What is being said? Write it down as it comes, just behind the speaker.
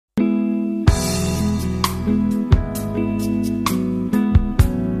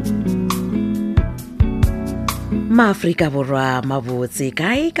Maafrika Borwa mabotse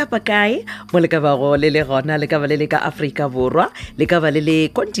kae kapa kae mo le ka bago le le gona le ka ba le ka Afrika Borwa le ka ba le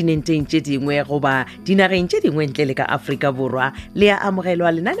kontinenteng tše dingwe goba dinageng tše dingwe ntle le ka Afrika Borwa le a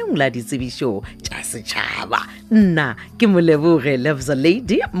amogelwa lenaneng la ditsebišo tša setšhaba. Nna ke Moleboge Levza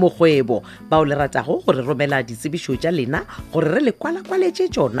Lady Mokgwebo bao le ratago gore romela ditsebišo tša lena gore re le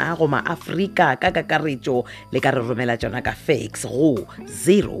kwala-kwaletše tšona go ma-Afrika ka kakaretšo le ka re romela tšona ka fax go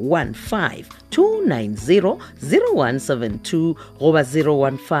 015-290-0172 goba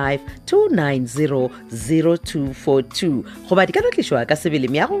 015-290-0242 goba di ka notlišwa ka sebele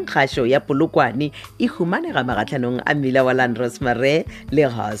meagong kgašo ya Polokwane e humanega magatlhanong a mmila wa Landros Mare le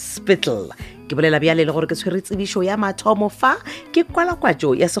hospital. Ke bolela bjale le gore ke tshwere tsebišo ya mathomo fa ke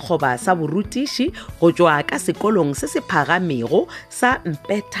kwalakwatšo ya sekgoba sa borutiši go tšwa ka sekolong se se phagamego sa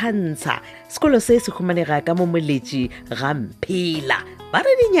Mpethantsha. Sekolo se se humanega ka mo moletši ga Mphela. Ba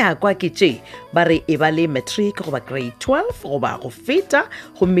re dinyakwa ke tše ba re e ba le matric goba grade 12 goba go feta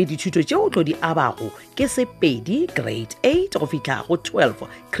gomme dithuto tšeo tlo di abago ke sepedi grade 8 go fihla go 12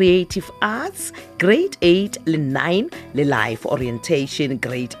 creative arts grade 8 le 9 le life orientation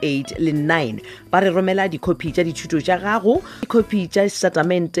grade 8 le 9. Ba re romela dikopi tša dithuto tša gago, dikopi tša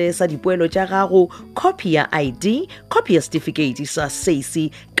setatamente sa dipoelo tša gago, kopi ya ID, kopi ya certificate sa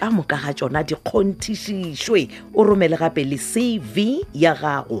SACI ka moka ga tšona di kgontišišwe o romele gape le CV ya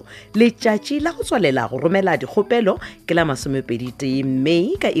gago. Letšatši la go tswalela go romela dikgopelo ke la 21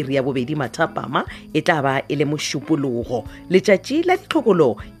 Mei ka iri ya bobedi mathapama e tla ba e le mošupologo. Letšatši la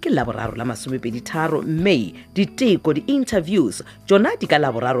ditlhokolo ke la boraro la 23 Mei. Diteko di-interviews tšona di ka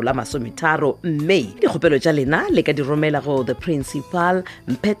la boraro la 30 Mei. Dikgopelo tša lena le ka di romela go the principal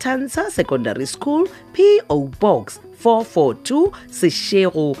Mpethantsha Secondary School P.O. Box 442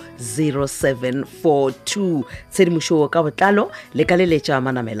 Seshego 0742. Tshedimošo ka botlalo le ka leletša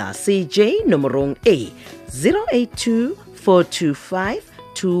manamela CJ nomorong A 082 425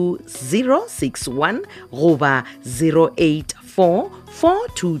 2061 goba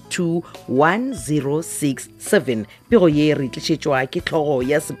 084-422-1067. Pego ye re tlišetšwa ke tlhogo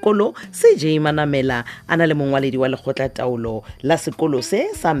ya sekolo CJ Manamela a na le mongwaledi wa lekgotla taolo la sekolo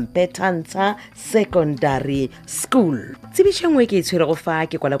se sa Mpethantsha Secondary School. Tsebišo nngwe ke itshwere go fa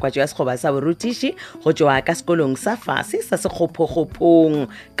ke kwalakwatšo ya sekgoba sa borutiši go tšwa ka sekolong sa fase sa sekgopokgopong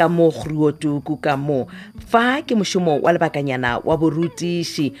ka mo Kgruotuku ka mo fa ke mošomo wa lebakanyana wa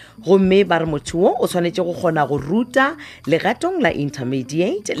borutiši gomme ba re motho wo o tshwanetše go kgona go ruta legatong la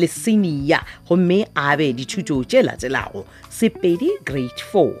intermediate le senior gomme a be dithuto tše latelago sepedi grade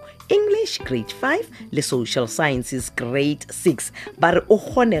 4 English grade 5 le social sciences grade 6. Ba re o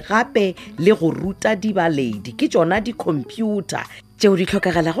kgone gape le go ruta dibaledi ke tšona di-computer tšeo di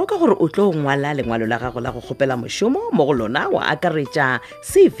tlhokagalago ka gore o tlo ngwala lengwalo la gago la go kgopela mošomo mo go lona wa akaretša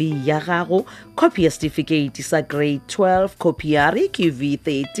CV ya gago, copy ya certificate sa grade 12, copy ya QV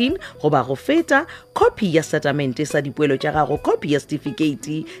 13 goba go feta, copy ya settlement sa dipoelo tša gago, copy ya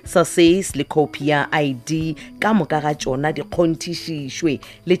certificate sa SACI le copy ya ID ka moka ga tšona di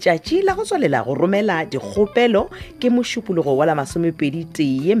kgontišišwe. Letšatši la go tswalela go romela dikgopelo ke mošupologo wa la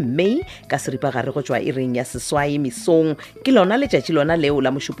 21 Mei ka seripagare go tšwa ireng ya seswai mesong ke lona letšatši lona leo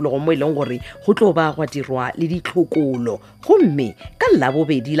la mošupologo mo e leng gore go tlo ba gwa dirwa le ditlhokolo gomme ka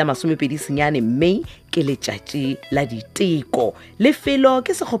labobedi la 29 Mei ke letšatši la diteko. Lefelo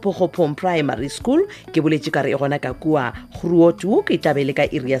ke Sekgopokgopong Primary School ke boletše ka re e gona ka kua Kgruotuku ke tlabele ka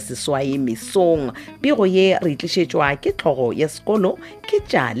iri ya seswai mesong. Pego ye re tlišetšwa ke tlhogo ya sekolo ke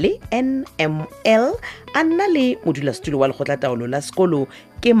Tšale NML a nna le modulasetulo wa lekgotla taolo la sekolo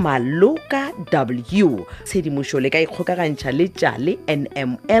ke Maloka W. Tshedimošo le ka ikgokagantšha le Tšale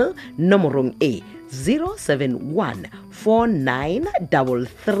NML nomorong A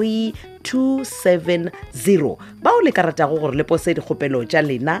 071-4933-270. Bao le ka ratago gore le pose dikgopelo tša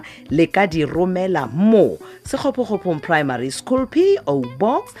lena le ka di romela mo Sekgopokgopong Primary School P.O.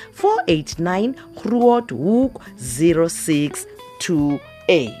 Box 489 Kgruotuku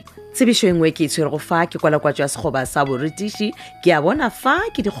 062A. Tsebišo engwe ke itshwere go fa ke kwalakwatšo ya sekgoba sa borutiši ke a bona fa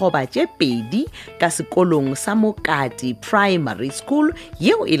ke dikgoba tše pedi ka sekolong sa Mokati Primary School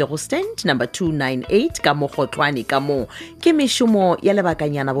yeo e le go stand number 298 ka mo Gotlwane ka mo ke mešomo ya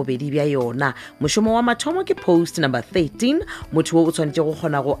lebakanyana bobedi bja yona. Mošomo wa mathomo ke post number 13 motho wo o tshwanetše go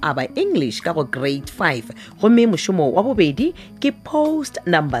kgona go aba English ka go grade 5 gomme mošomo wa bobedi ke post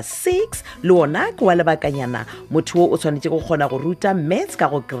number 6 le wona ke wa lebakanyana motho wo o tshwanetše go kgona go ruta maths ka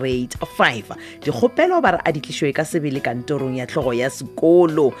go grade 085. Dikgopelo ba re a di tlišwe ka sebele kantorong ya tlhogo ya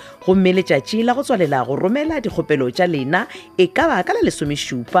sekolo. Gomme letšatši la go tswalela go romela dikgopelo tša lena e ka ba ka la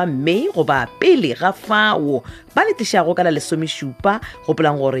 17 Mei goba pele ga fao. Ba le tlišago ka la 17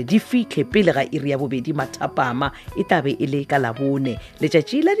 gopolang gore di fitlhe pele ga iri ya bobedi mathapama e tabe e le ka labone.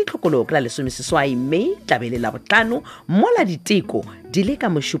 Letšatši la ditlhokolo ka la 18 Mei tabe le la botlhano mola diteko di le ka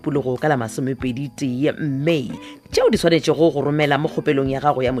mošupologo ka la 21 Mei. Tšeo di swanetšego go romela mo kgopelong ya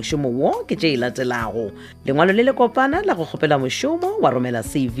gago ya mošomo wo ke tše latelago. Lengwalo le le kopana la go kgopela mošomo wa romela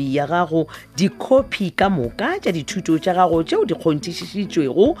CV ya gago, dikopi ka moka tša dithuto tša gago tšeo di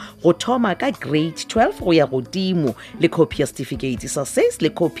kgonthišišitšwego go thoma ka grade 12 go ya godimo, le kopi ya certificate sa SACE le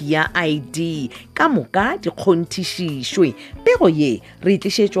kopi ya ID ka moka di kgonthišišwe. Pego ye re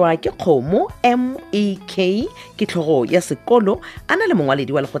itlišetšwa ke Kgomo MEK ke tlhogo ya sekolo, ana le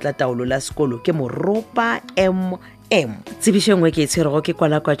mongwaledi wa lekgotlataolo la sekolo ke Moropa Tsebišo nngwe ke tshwerego ke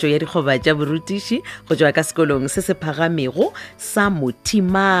kwalakwatšo ya dikgoba tša borutiši go tšwa ka sekolong se se phagamego sa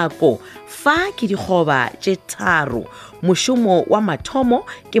Mothimako. Fa ke dikgoba tše tharo. Mošomo wa mathomo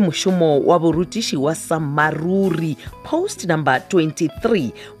ke mošomo wa borutiši wa Samaruri, post number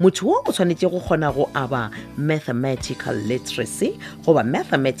 23. Motho wo o tshwanetse go kgona go aba mathematical literacy goba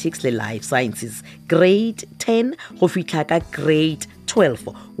mathematics le life sciences grade 10 go fihla ka grade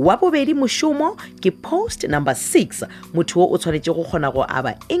 12. Wa bobedi mošomo ke post number 6. Motho wo o tshwanetse go kgona go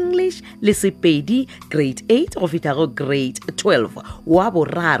aba English le Sepedi grade 8 go fihla go grade 12. Wa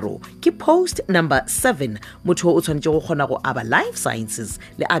boraro ke post number 7. Motho wo o tshwanetse go kgona go aba life sciences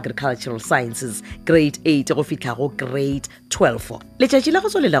le agricultural sciences grade 8 go fihla go grade 12. Letšatši la go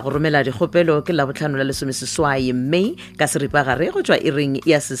tswalela go romela dikgopelo ke la botlhano la 18 Mei ka seripagare go tšwa iring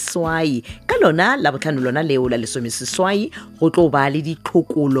ya seswai. Ka lona la botlhano lona leo la 18 go tlo ba le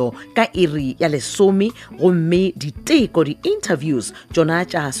ditlhokolo ka iri ya 10 gomme diteko di-interviews tšona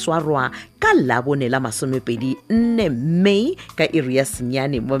tša swarwa ka labone la 24 Mei ka iri ya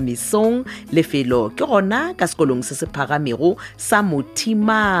senyane mo mesong. Lefelo ke gona ka sekolong se se phagamego sa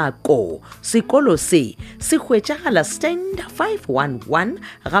Mothimako. Sekolo se hwetšagala stand 511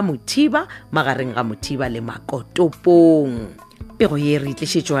 ga Mothiba magareng ga Mothiba le Makotopong. Pego ye re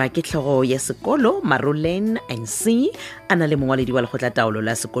tlišetšwa ke tlhogo ya sekolo Marolene NC, ana le mongwaledi wa lekgotlataolo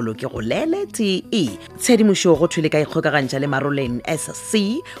la sekolo ke Golele TE. Tshedimošo go thwele ka ikgokagantša le Marolene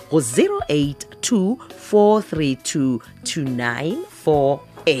SC go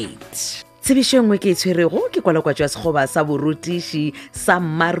 0824322948. Tsebišo nngwe ke tshwerego ke kwalakwatšo ya sekgoba sa borutiši sa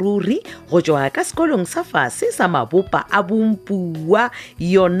Maruri go tšwa ka sekolong sa fase sa Mabopa a Bompua,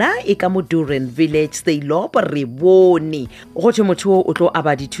 yona e ka mo Duran Village Seilop re bone. Go tšwe motho o tlo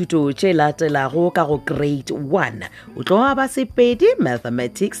aba dithuto tše latelago ka go grade 1. O tlo aba Sepedi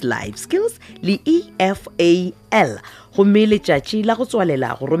mathematics life skills le EFAL. Gomme letšatši la go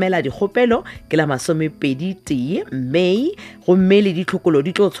tswalela go romela dikgopelo ke la 21 Mei, gomme le ditlhokolo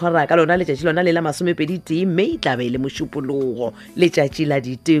di tlo tshwara ka lona letšatši lona le la 21 Mei tlabe le mošupologo. Letšatši la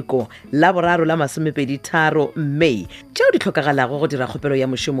diteko la boraro la 23 Mei. Tšeo di tlhokagalago go dira kgopelo ya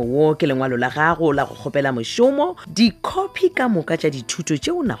mošomo wo ke lengwalo la gago la go kgopela mošomo, dikopi ka moka tša dithuto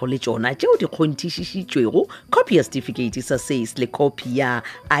tšeo nago le tšona tšeo di kgonthišišitšwego, kopi ya certificate sa SACE le kopi ya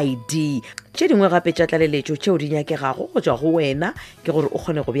ID. Tše dingwe gape tša tlaleletšo tšeo di nyakegago go tšwa go wena ke gore o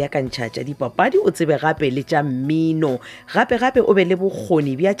kgone go beakantšha tša dipapadi, o tsebe gape le tša mmino, gape o be le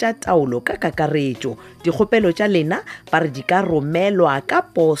bokgoni bja tša taolo ka kakaretšo. Dikgopelo tša lena ba re di ka romelwa ka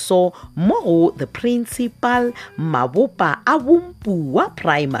poso mo go the principal, Mabopa a Bompua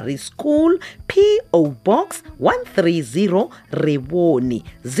Primary School, PO Box 130 Rebone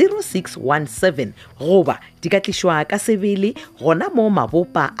 0617, goba di ka tlišwa ka sebele gona mo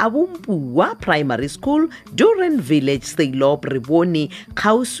Mabopa a Bompua Primary School, Duran Village Seilop Rebone,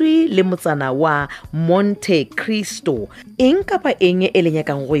 kgauswi le motsana wa Monte Cristo. Eng kapa eng e le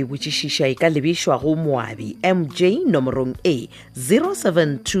nyakang go e botšišiša e ka lebišwa go Moabi MJ nomorong A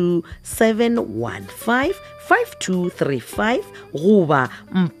 0727155235 goba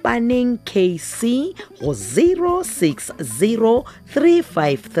Mpaneng KC go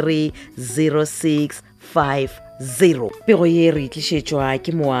 0603530650. Pego ye re tlišetšwa ke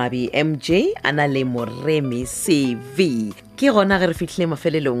Moabi MJ ana le Moremi CV. Ke gona ge re fihlile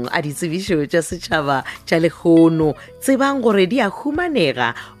mafelelong a ditsebišo tša setšhaba tša lekgono. Tsebang gore di a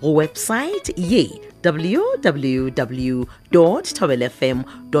humanega go website ye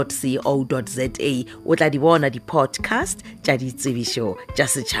www.tobelfm.co.za. o tla di bona di-podcast tša ditsebišo tša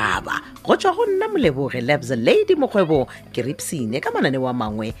setšhaba go tšwa go nna Moleboge Labs Lady Mokgwebo ke Ripsine ka manane wa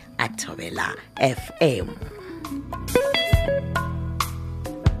mangwe a Thobela FM.